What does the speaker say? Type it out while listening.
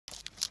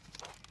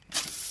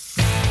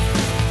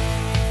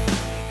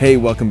Hey,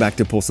 welcome back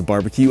to Postal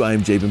Barbecue.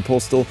 I'm Jabin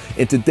Postal,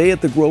 and today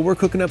at the grill we're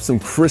cooking up some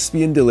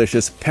crispy and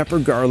delicious pepper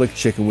garlic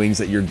chicken wings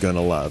that you're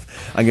gonna love.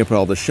 I'm gonna put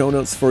all the show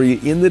notes for you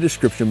in the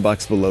description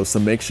box below,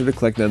 so make sure to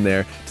click on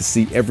there to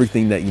see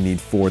everything that you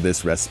need for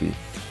this recipe.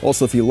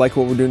 Also, if you like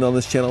what we're doing on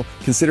this channel,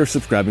 consider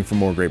subscribing for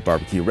more great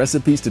barbecue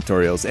recipes,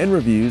 tutorials, and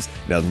reviews.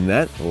 And other than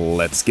that,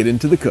 let's get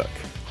into the cook.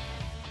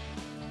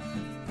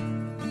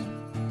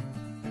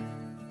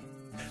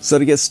 So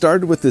to get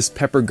started with this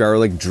pepper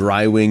garlic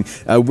dry wing,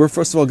 we're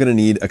first of all going to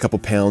need a couple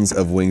pounds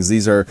of wings.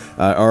 These are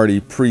already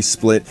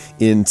pre-split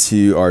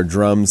into our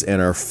drums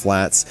and our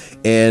flats,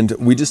 and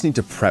we just need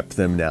to prep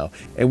them now.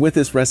 And with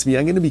this recipe,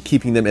 I'm going to be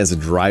keeping them as a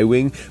dry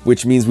wing,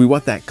 which means we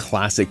want that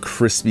classic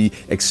crispy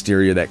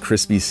exterior, that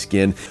crispy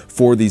skin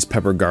for these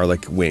pepper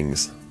garlic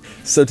wings.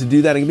 So to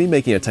do that, I'm going to be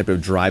making a type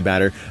of dry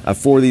batter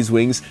for these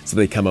wings so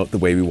they come out the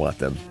way we want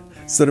them.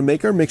 So to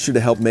make our mixture to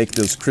help make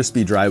those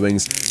crispy dry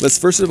wings, let's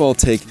first of all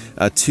take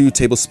 2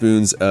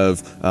 tablespoons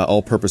of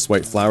all-purpose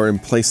white flour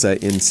and place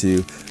that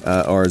into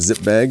our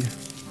zip bag.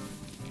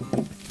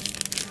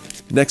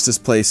 Next is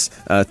place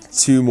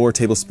 2 more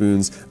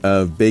tablespoons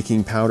of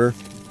baking powder.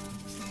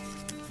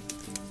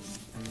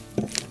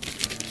 We're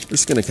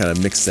just going to kind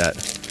of mix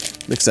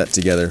that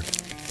together.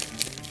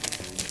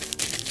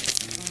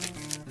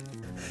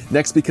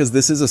 Next, because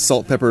this is a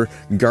salt, pepper,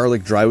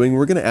 garlic dry wing,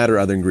 we're gonna add our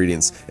other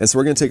ingredients. And so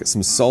we're gonna take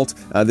some salt.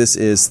 This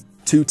is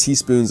 2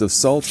 teaspoons of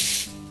salt.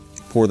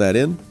 Pour that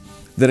in.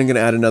 Then I'm gonna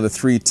add another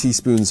 3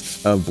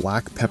 teaspoons of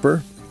black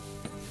pepper.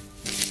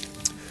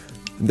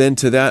 Then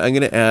to that, I'm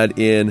gonna add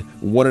in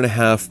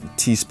 1.5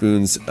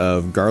 teaspoons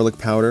of garlic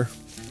powder.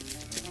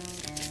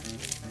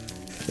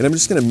 And I'm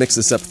just gonna mix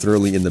this up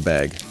thoroughly in the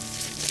bag.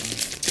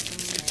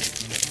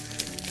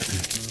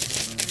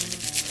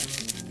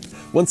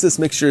 Once this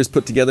mixture is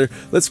put together,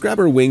 let's grab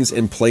our wings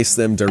and place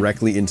them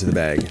directly into the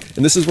bag.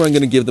 And this is where I'm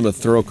going to give them a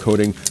thorough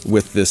coating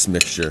with this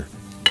mixture.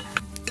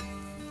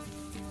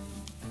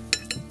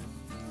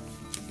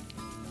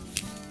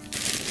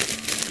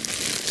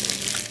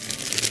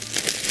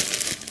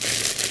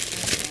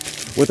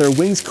 With our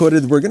wings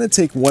coated, we're going to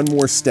take one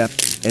more step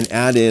and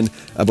add in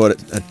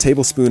about a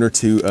tablespoon or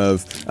 2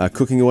 of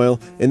cooking oil.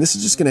 And this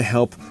is just going to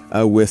help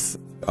with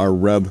our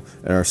rub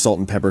and our salt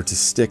and pepper to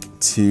stick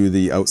to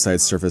the outside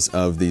surface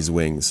of these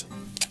wings.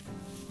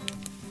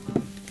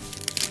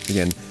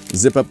 Again,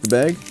 zip up the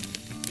bag,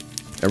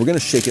 and we're going to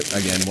shake it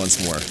again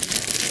once more.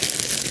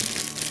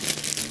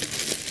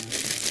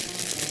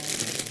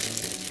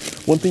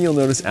 One thing you'll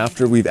notice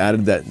after we've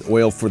added that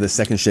oil for the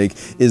second shake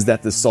is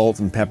that the salt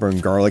and pepper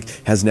and garlic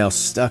has now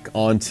stuck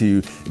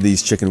onto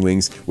these chicken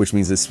wings, which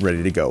means it's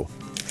ready to go.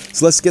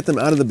 So let's get them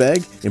out of the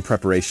bag in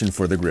preparation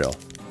for the grill.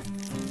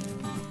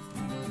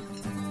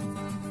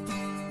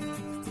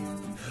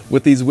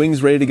 With these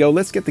wings ready to go,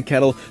 let's get the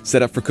kettle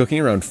set up for cooking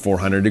around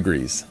 400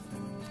 degrees.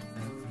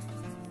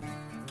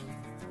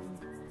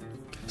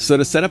 So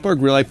to set up our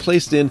grill, I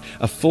placed in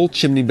a full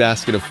chimney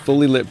basket of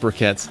fully lit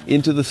briquettes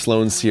into the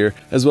Sloan Sear,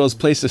 as well as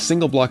placed a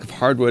single block of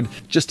hardwood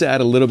just to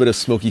add a little bit of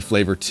smoky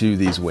flavor to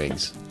these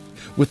wings.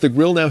 With the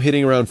grill now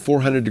hitting around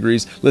 400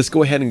 degrees, let's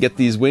go ahead and get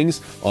these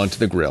wings onto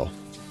the grill.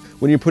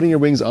 When you're putting your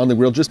wings on the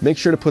grill, just make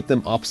sure to put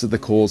them opposite the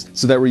coals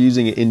so that we're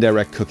using an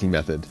indirect cooking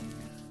method.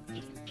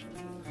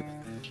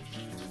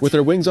 With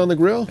our wings on the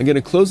grill, I'm going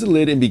to close the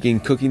lid and begin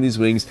cooking these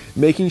wings,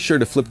 making sure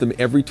to flip them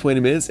every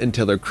 20 minutes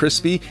until they're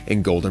crispy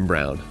and golden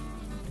brown.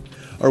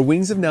 Our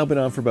wings have now been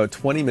on for about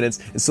 20 minutes,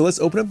 and so let's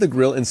open up the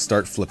grill and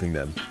start flipping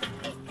them.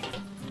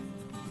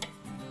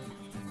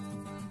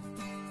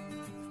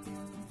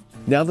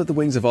 Now that the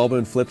wings have all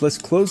been flipped, let's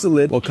close the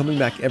lid while coming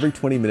back every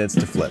 20 minutes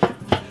to flip.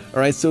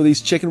 Alright, so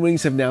these chicken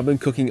wings have now been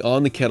cooking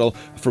on the kettle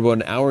for about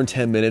 1 hour and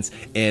 10 minutes,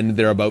 and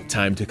they're about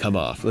time to come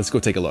off. Let's go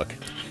take a look.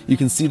 You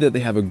can see that they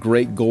have a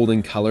great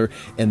golden color,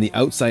 and the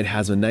outside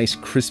has a nice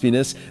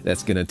crispiness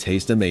that's going to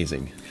taste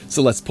amazing.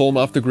 So let's pull them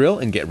off the grill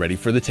and get ready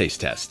for the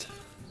taste test.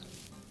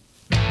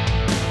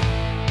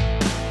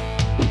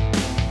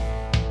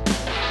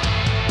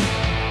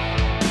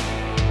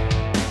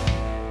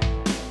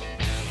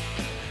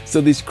 So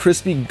these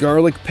crispy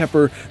garlic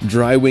pepper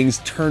dry wings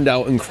turned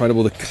out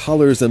incredible. The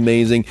color is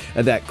amazing,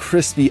 and that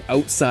crispy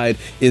outside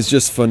is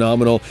just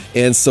phenomenal.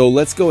 And so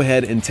let's go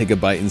ahead and take a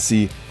bite and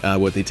see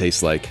what they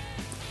taste like.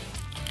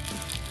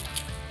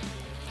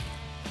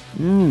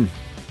 Man,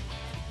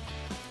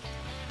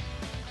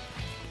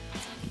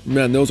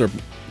 those are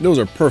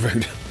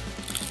perfect.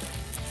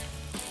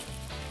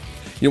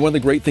 You know, one of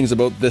the great things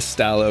about this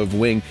style of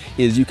wing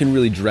is you can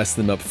really dress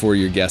them up for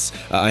your guests.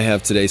 I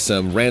have today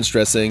some ranch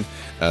dressing,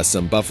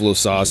 some buffalo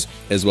sauce,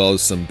 as well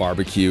as some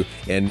barbecue,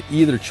 and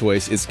either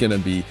choice is gonna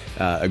be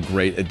a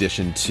great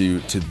addition to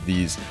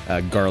these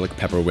garlic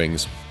pepper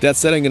wings. That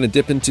said, I'm gonna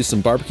dip into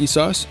some barbecue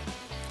sauce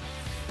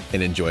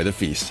and enjoy the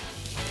feast.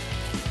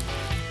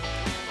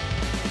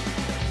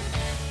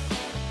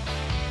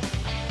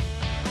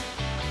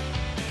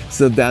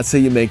 So that's how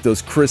you make those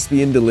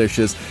crispy and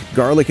delicious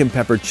garlic and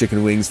pepper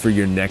chicken wings for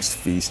your next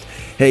feast.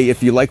 Hey,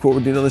 if you like what we're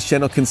doing on this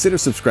channel, consider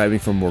subscribing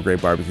for more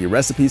great barbecue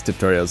recipes,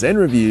 tutorials, and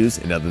reviews.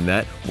 And other than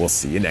that, we'll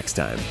see you next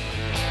time.